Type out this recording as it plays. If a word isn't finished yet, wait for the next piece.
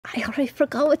I already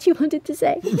forgot what you wanted to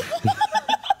say.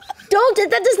 Don't,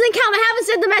 that doesn't count. I haven't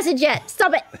sent the message yet.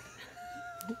 Stop it.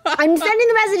 I'm sending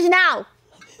the message now.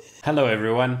 Hello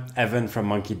everyone, Evan from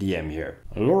MonkeyDM here.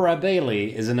 Laura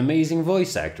Bailey is an amazing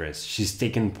voice actress. She's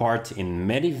taken part in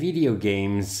many video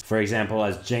games, for example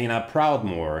as Jaina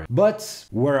Proudmoore. But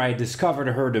where I discovered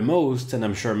her the most, and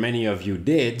I'm sure many of you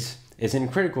did, is in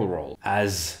Critical Role,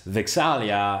 as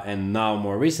Vexalia and now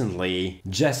more recently,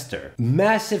 Jester.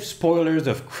 Massive spoilers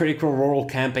of Critical Role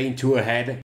campaign 2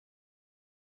 ahead.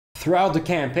 Throughout the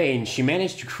campaign, she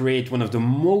managed to create one of the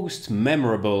most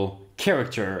memorable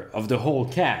character of the whole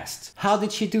cast. How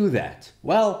did she do that?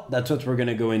 Well, that's what we're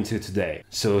gonna go into today.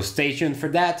 So stay tuned for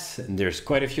that, and there's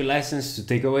quite a few lessons to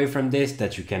take away from this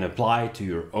that you can apply to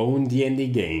your own D&D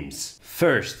games.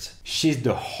 First, she's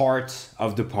the heart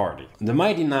of the party. The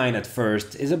Mighty Nein at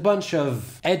first is a bunch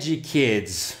of edgy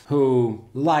kids who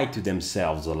lie to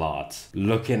themselves a lot.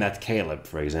 Looking at Caleb,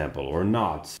 for example, or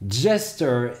Nott.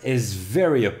 Jester is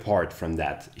very apart from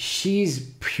that.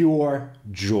 She's pure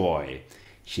joy.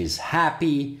 She's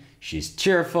happy, she's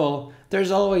cheerful,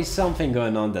 there's always something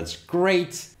going on that's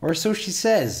great, or so she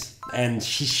says. And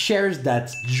she shares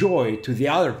that joy to the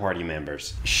other party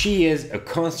members. She is a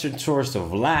constant source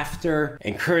of laughter,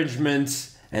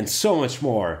 encouragement, and so much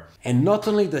more. And not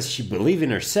only does she believe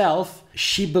in herself,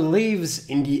 she believes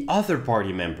in the other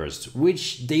party members,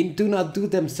 which they do not do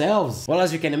themselves. Well,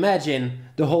 as you can imagine,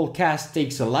 the whole cast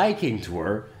takes a liking to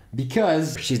her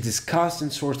because she's this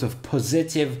constant source of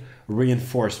positive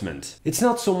reinforcement. It's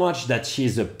not so much that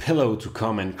she's a pillow to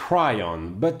come and cry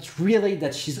on, but really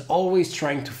that she's always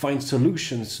trying to find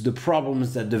solutions to the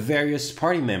problems that the various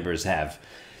party members have.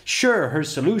 Sure, her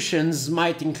solutions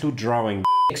might include drawing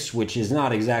dicks, which is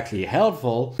not exactly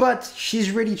helpful, but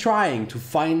she's really trying to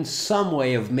find some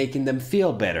way of making them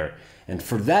feel better. And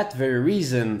for that very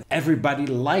reason, everybody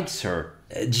likes her.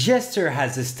 Jester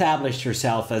has established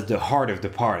herself as the heart of the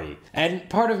party. And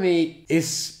part of me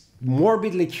is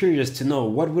morbidly curious to know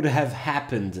what would have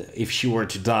happened if she were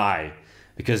to die.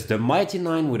 Because the Mighty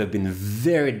Nein would have been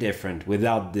very different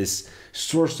without this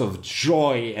source of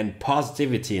joy and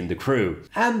positivity in the crew.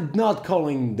 I'm not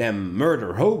calling them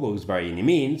murder hobos by any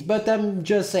means, but I'm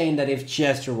just saying that if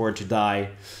Jester were to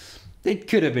die, it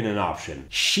could have been an option.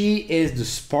 She is the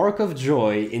spark of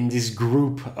joy in this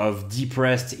group of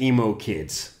depressed emo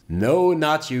kids. No,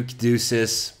 not you,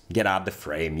 Caduceus. Get out the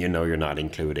frame, you know you're not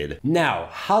included. Now,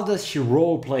 how does she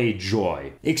roleplay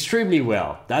joy? Extremely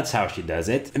well, that's how she does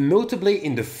it. And notably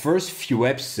in the first few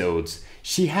episodes,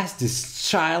 she has this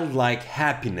childlike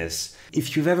happiness.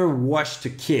 If you've ever watched a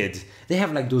kid, they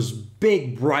have like those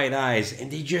big bright eyes and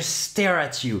they just stare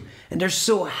at you and they're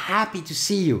so happy to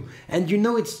see you. And you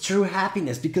know it's true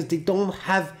happiness because they don't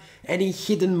have any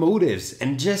hidden motives,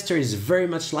 and Jester is very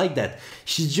much like that.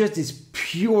 She's just this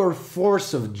pure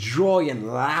force of joy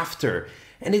and laughter,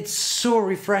 and it's so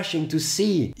refreshing to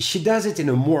see. She does it in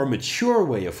a more mature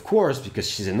way, of course, because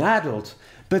she's an adult,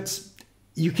 but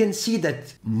you can see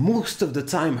that most of the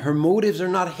time her motives are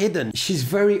not hidden. She's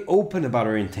very open about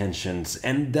her intentions,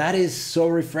 and that is so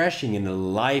refreshing in a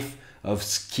life of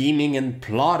scheming and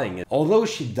plotting. Although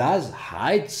she does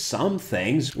hide some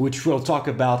things, which we'll talk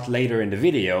about later in the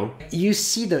video, you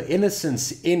see the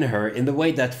innocence in her in the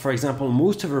way that, for example,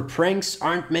 most of her pranks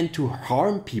aren't meant to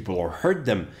harm people or hurt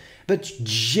them, but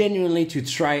genuinely to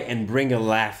try and bring a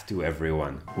laugh to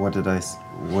everyone. What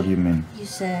do you mean? You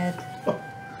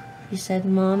said,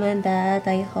 Mom and Dad,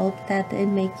 I hope that it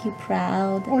makes you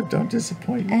proud. Oh, don't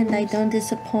disappoint me. And I don't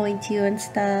disappoint you and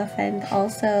stuff, and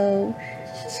also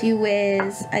she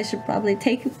wish I should probably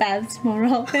take baths more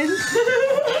often.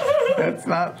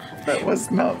 That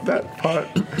was not that part.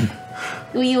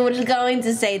 You were going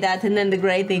to say that and then the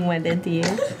great thing went into you.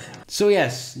 So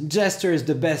yes, Jester is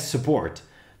the best support.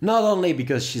 Not only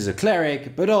because she's a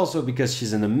cleric, but also because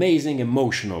she's an amazing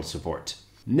emotional support.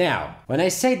 Now, when I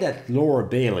say that Laura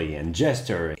Bailey and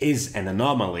Jester is an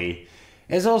anomaly,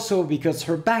 it's also because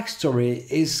her backstory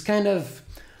is kind of,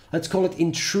 let's call it,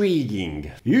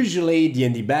 intriguing. Usually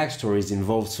D&D backstories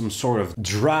involve some sort of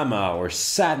drama or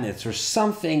sadness or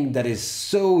something that is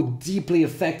so deeply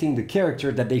affecting the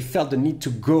character that they felt the need to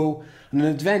go on an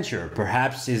adventure.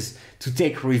 Perhaps is to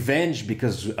take revenge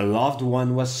because a loved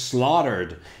one was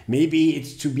slaughtered. Maybe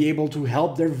it's to be able to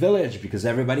help their village because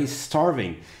everybody's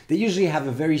starving. They usually have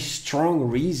a very strong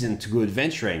reason to go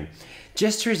adventuring.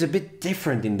 Jester is a bit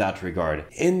different in that regard,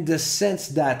 in the sense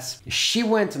that she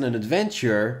went on an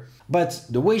adventure, but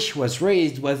the way she was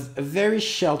raised was a very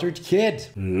sheltered kid.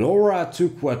 Laura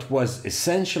took what was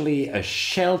essentially a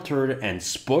sheltered and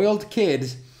spoiled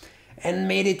kid and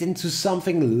made it into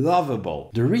something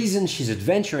lovable. The reason she's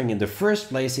adventuring in the first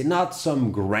place is not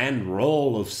some grand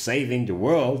role of saving the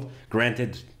world.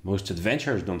 Granted, most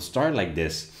adventurers don't start like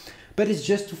this, but it's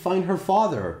just to find her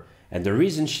father. And the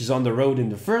reason she's on the road in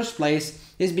the first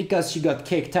place is because she got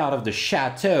kicked out of the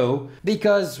chateau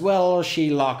because, well, she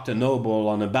locked a noble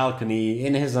on a balcony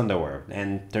in his underwear.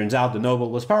 And turns out the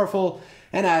noble was powerful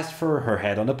and asked for her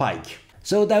head on a pike.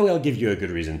 So that will give you a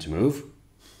good reason to move.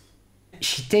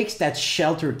 She takes that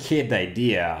shelter kid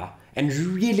idea and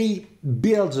really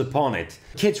builds upon it.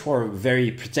 Kids who are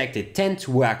very protected tend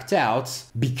to act out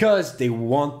because they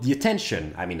want the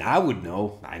attention. I mean, I would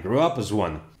know. I grew up as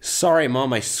one. Sorry,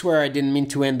 Mom, I swear I didn't mean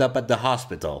to end up at the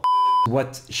hospital.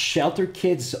 What shelter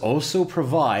kids also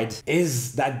provide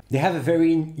is that they have a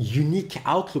very unique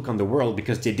outlook on the world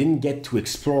because they didn't get to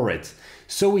explore it.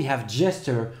 So we have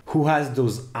Jester, who has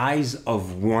those eyes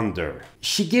of wonder.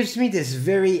 She gives me this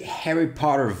very Harry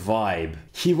Potter vibe.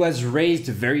 He was raised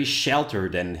very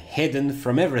sheltered and hidden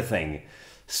from everything.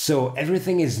 So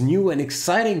everything is new and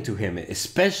exciting to him,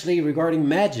 especially regarding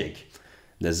magic.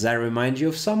 Does that remind you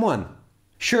of someone?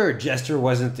 Sure, Jester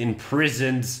wasn't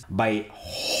imprisoned by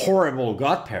horrible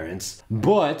godparents,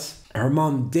 but her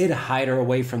mom did hide her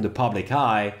away from the public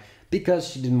eye because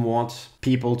she didn't want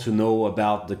people to know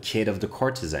about the kid of the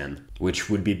courtesan, which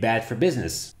would be bad for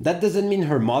business. That doesn't mean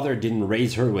her mother didn't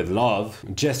raise her with love.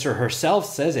 Jester herself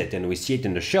says it, and we see it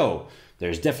in the show.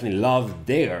 There's definitely love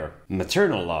there,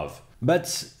 maternal love.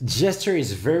 But Jester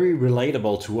is very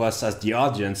relatable to us as the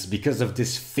audience because of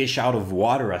this fish out of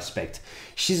water aspect.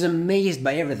 She's amazed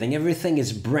by everything. Everything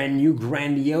is brand new,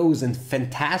 grandiose, and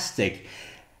fantastic.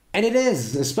 And it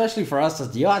is, especially for us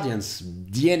as the audience.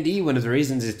 D&D, one of the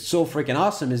reasons it's so freaking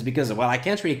awesome is because, well, I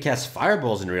can't really cast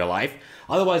fireballs in real life.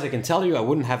 Otherwise, I can tell you I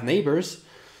wouldn't have neighbors.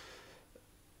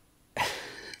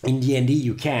 In D&D,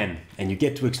 you can. And you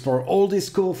get to explore all these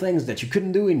cool things that you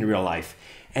couldn't do in real life.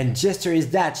 And Jester is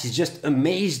that. She's just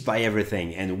amazed by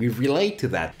everything, and we relate to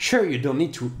that. Sure, you don't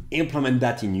need to implement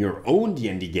that in your own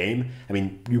D&D game. I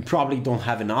mean, you probably don't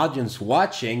have an audience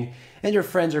watching, and your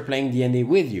friends are playing D&D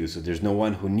with you, so there's no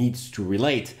one who needs to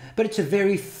relate. But it's a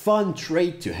very fun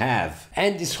trait to have.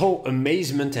 And this whole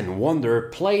amazement and wonder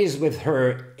plays with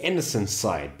her innocent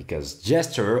side, because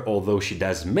Jester, although she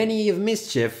does many of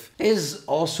mischief, is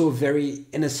also a very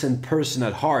innocent person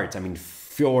at heart. I mean,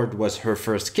 Fjord was her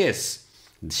first kiss.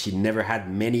 She never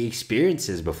had many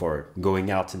experiences before going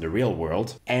out in the real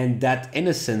world. And that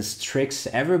innocence tricks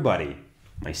everybody,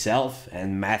 myself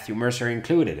and Matthew Mercer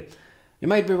included. You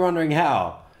might be wondering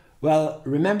how. Well,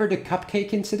 remember the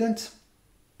Cupcake Incident?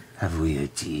 Have we a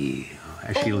deal?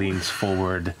 As she leans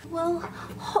forward. Well,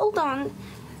 hold on.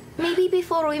 Maybe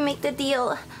before we make the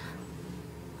deal,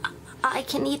 I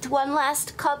can eat one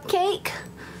last cupcake.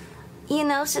 You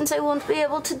know, since I won't be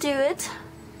able to do it.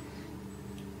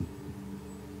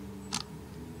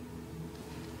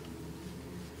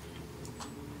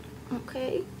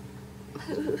 Okay.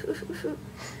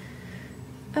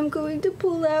 I'm going to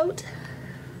pull out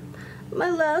my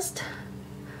last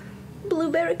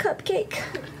blueberry cupcake.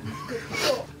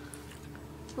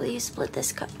 Will you split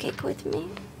this cupcake with me?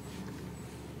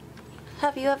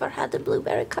 Have you ever had a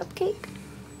blueberry cupcake?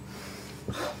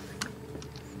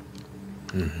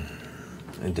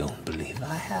 I don't believe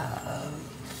I have.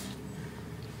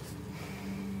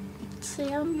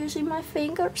 See, I'm using my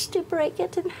fingers to break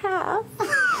it in half.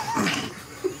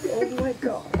 Oh my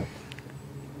god.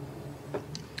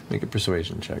 Make a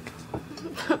persuasion check.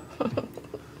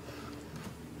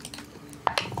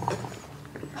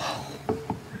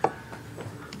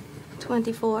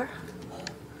 24.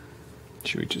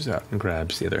 She reaches out and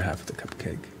grabs the other half of the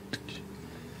cupcake.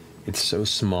 It's so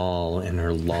small, and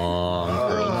her long,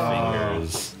 curled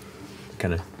fingers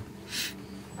kind of.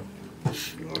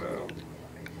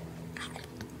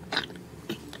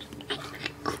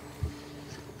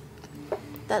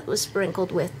 That was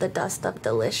sprinkled with the dust of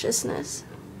deliciousness.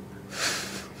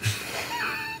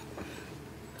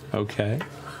 Okay.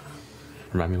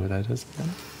 Remind me what that is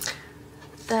again?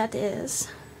 That is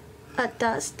a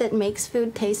dust that makes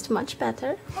food taste much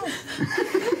better.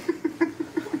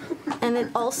 And it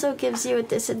also gives you a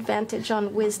disadvantage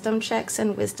on wisdom checks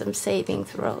and wisdom saving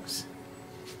throws.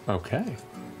 Okay.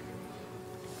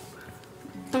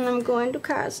 And I'm going to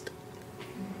cast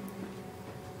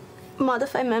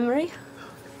Modify Memory.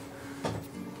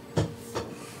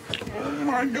 Oh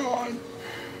my god.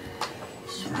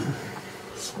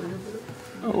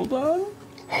 Hold on.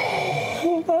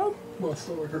 Hold on. My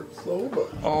sword hurts so much.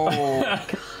 Oh.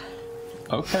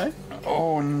 Okay.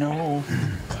 Oh no.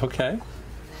 Okay.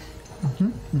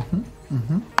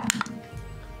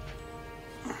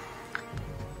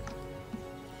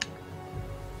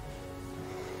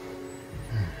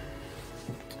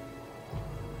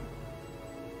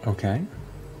 Okay.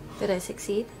 Did I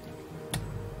succeed?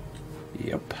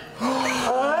 Yep.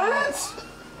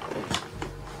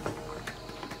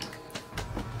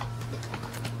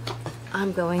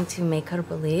 I'm going to make her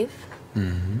believe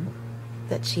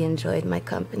that she enjoyed my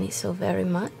company so very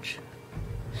much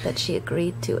that she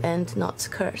agreed to end Nott's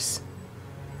curse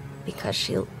because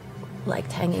she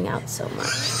liked hanging out so much.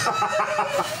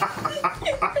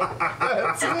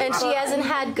 And she hasn't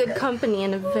had good company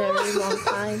in a very long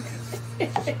time.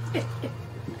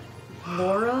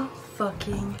 Laura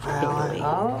fucking Bailey.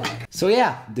 So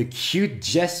yeah, the cute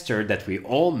jester that we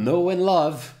all know and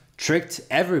love tricked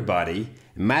everybody,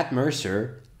 Matt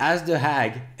Mercer, as the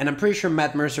hag, and I'm pretty sure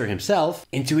Matt Mercer himself,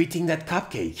 into eating that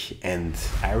cupcake. And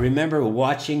I remember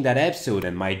watching that episode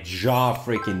and my jaw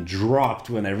freaking dropped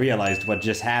when I realized what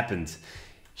just happened.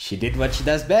 She did what she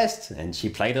does best, and she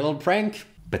played a little prank.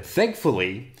 But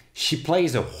thankfully, she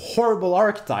plays a horrible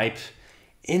archetype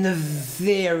in a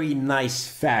very nice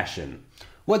fashion.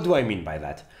 What do I mean by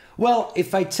that? Well,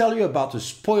 if I tell you about a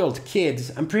spoiled kid,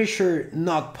 I'm pretty sure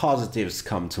not positives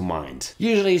come to mind.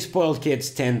 Usually spoiled kids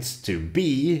tend to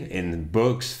be, in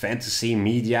books, fantasy,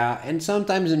 media, and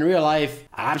sometimes in real life,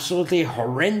 absolutely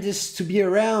horrendous to be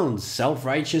around.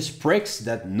 Self-righteous pricks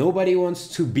that nobody wants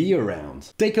to be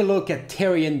around. Take a look at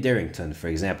Tyrion Darrington, for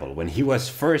example, when he was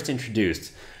first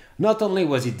introduced. Not only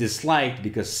was he disliked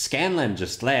because Scanlan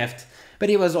just left, but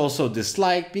he was also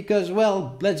disliked because,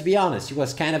 well, let's be honest, he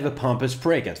was kind of a pompous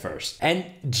prick at first. And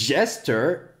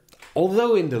Jester,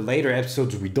 although in the later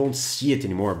episodes we don't see it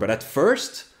anymore, but at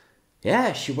first,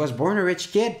 yeah, she was born a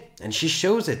rich kid, and she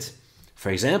shows it. For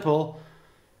example,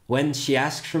 when she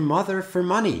asks her mother for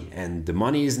money, and the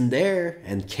money isn't there,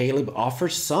 and Caleb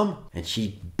offers some, and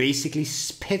she basically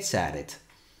spits at it.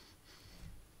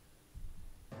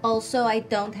 Also, I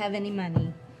don't have any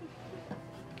money.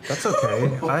 That's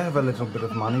okay. I have a little bit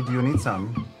of money. Do you need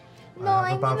some? No, I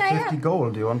have about 50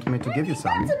 gold. Do you want me to give you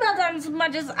some? That's about as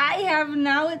much as I have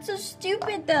now. It's so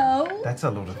stupid, though. That's a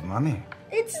lot of money.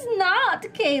 It's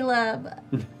not, Caleb.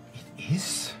 It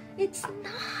is. It's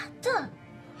not.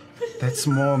 That's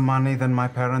more money than my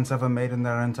parents ever made in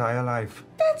their entire life.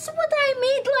 That's what I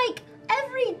made, like,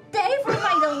 every day for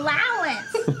my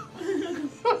allowance.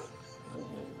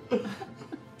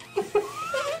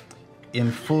 In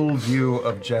full view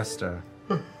of Jester,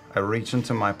 I reach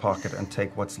into my pocket and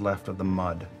take what's left of the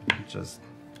mud. Just...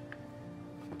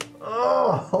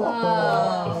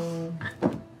 Oh!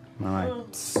 And I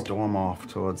storm off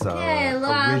towards our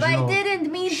Caleb, original... I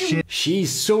didn't mean to...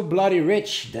 She's so bloody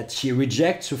rich that she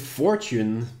rejects her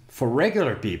fortune for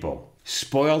regular people.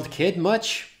 Spoiled kid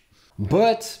much?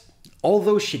 But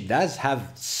although she does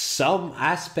have some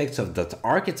aspects of that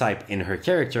archetype in her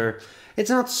character, it's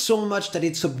not so much that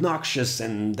it's obnoxious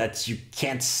and that you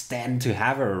can't stand to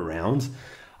have her around.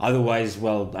 Otherwise,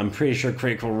 well, I'm pretty sure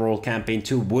Critical Role Campaign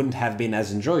 2 wouldn't have been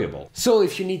as enjoyable. So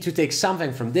if you need to take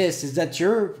something from this, is that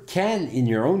you can, in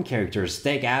your own characters,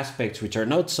 take aspects which are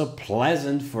not so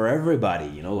pleasant for everybody,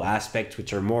 you know, aspects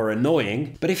which are more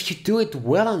annoying. But if you do it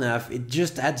well enough, it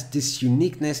just adds this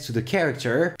uniqueness to the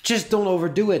character. Just don't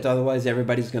overdo it, otherwise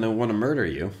everybody's gonna want to murder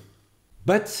you.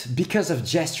 But because of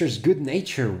Jester's good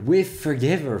nature, we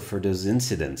forgive her for those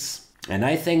incidents. And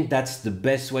I think that's the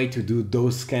best way to do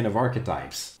those kind of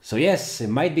archetypes. So yes,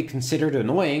 it might be considered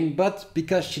annoying, but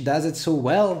because she does it so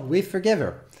well, we forgive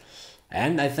her.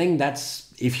 And I think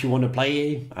that's, if you want to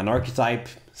play an archetype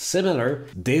similar,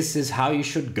 this is how you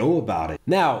should go about it.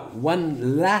 Now,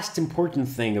 one last important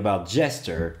thing about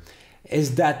Jester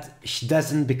is that she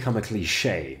doesn't become a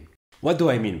cliché. What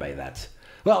do I mean by that?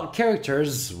 Well,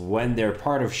 characters, when they're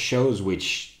part of shows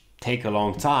which take a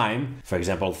long time, for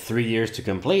example 3 years to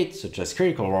complete, such as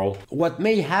Critical Role, what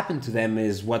may happen to them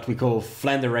is what we call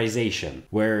flanderization,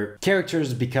 where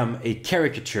characters become a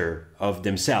caricature of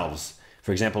themselves.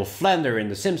 For example, Flander in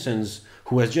The Simpsons,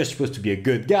 who was just supposed to be a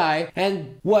good guy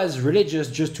and was religious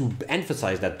just to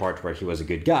emphasize that part where he was a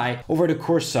good guy, over the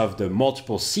course of the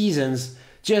multiple seasons,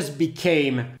 just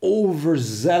became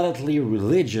overzealously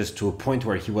religious to a point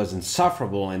where he was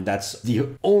insufferable, and that's the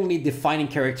only defining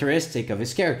characteristic of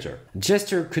his character.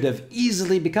 Jester could have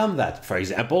easily become that, for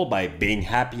example, by being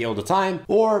happy all the time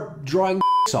or drawing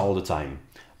all the time.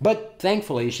 But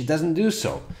thankfully she doesn't do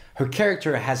so. Her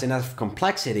character has enough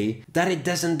complexity that it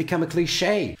doesn't become a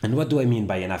cliché. And what do I mean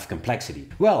by enough complexity?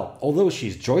 Well, although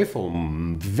she's joyful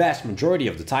vast majority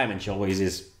of the time and she always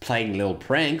is playing little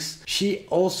pranks, she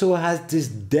also has this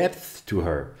depth to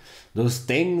her. Those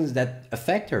things that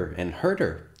affect her and hurt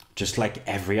her, just like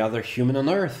every other human on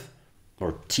Earth.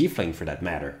 or tiefling for that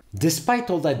matter. Despite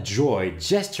all that joy,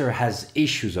 Jester has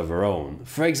issues of her own.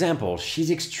 For example,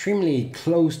 she's extremely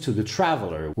close to the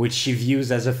Traveler, which she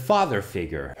views as a father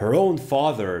figure, her own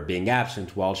father being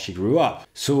absent while she grew up.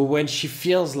 So when she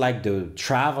feels like the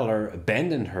Traveler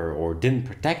abandoned her or didn't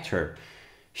protect her,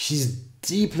 she's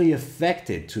deeply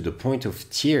affected to the point of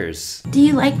tears. Do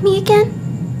you like me again?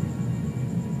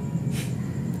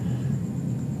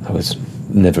 I was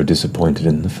never disappointed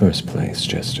in the first place,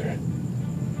 Jester.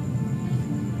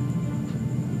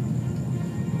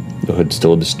 The hood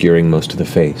still obscuring most of the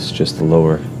face, just the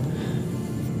lower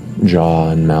jaw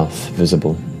and mouth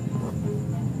visible.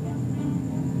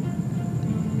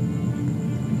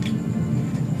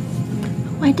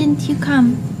 Why didn't you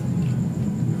come?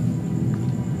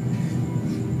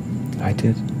 I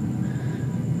did.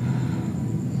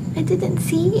 I didn't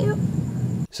see you.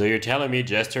 So you're telling me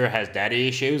Jester has daddy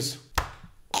issues?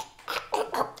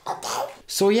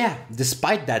 So yeah,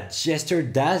 despite that, Jester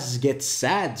does get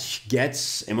sad, she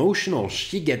gets emotional,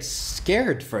 she gets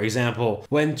scared. For example,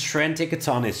 when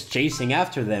Trenticaton is chasing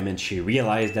after them and she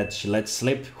realized that she let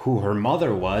slip who her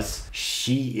mother was,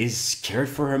 she is scared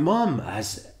for her mom,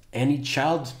 as any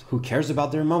child who cares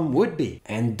about their mom would be.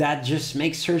 And that just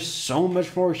makes her so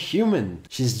much more human.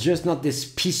 She's just not this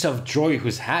piece of joy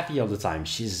who's happy all the time.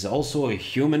 She's also a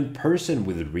human person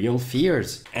with real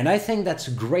fears. And I think that's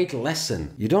a great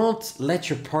lesson. You don't let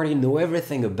your party know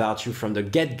everything about you from the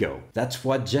get-go. That's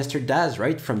what Jester does,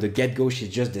 right? From the get-go, she's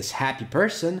just this happy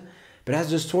person. But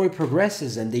as the story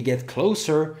progresses and they get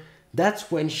closer,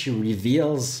 that's when she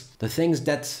reveals the things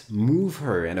that move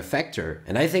her and affect her.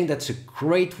 And I think that's a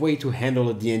great way to handle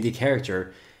a D&D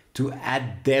character, to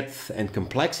add depth and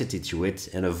complexity to it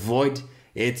and avoid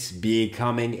it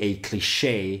becoming a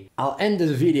cliché. I'll end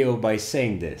this video by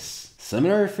saying this.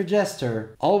 Similar for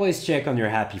Jester, always check on your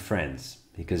happy friends,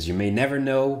 because you may never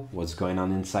know what's going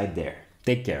on inside there.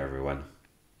 Take care, everyone.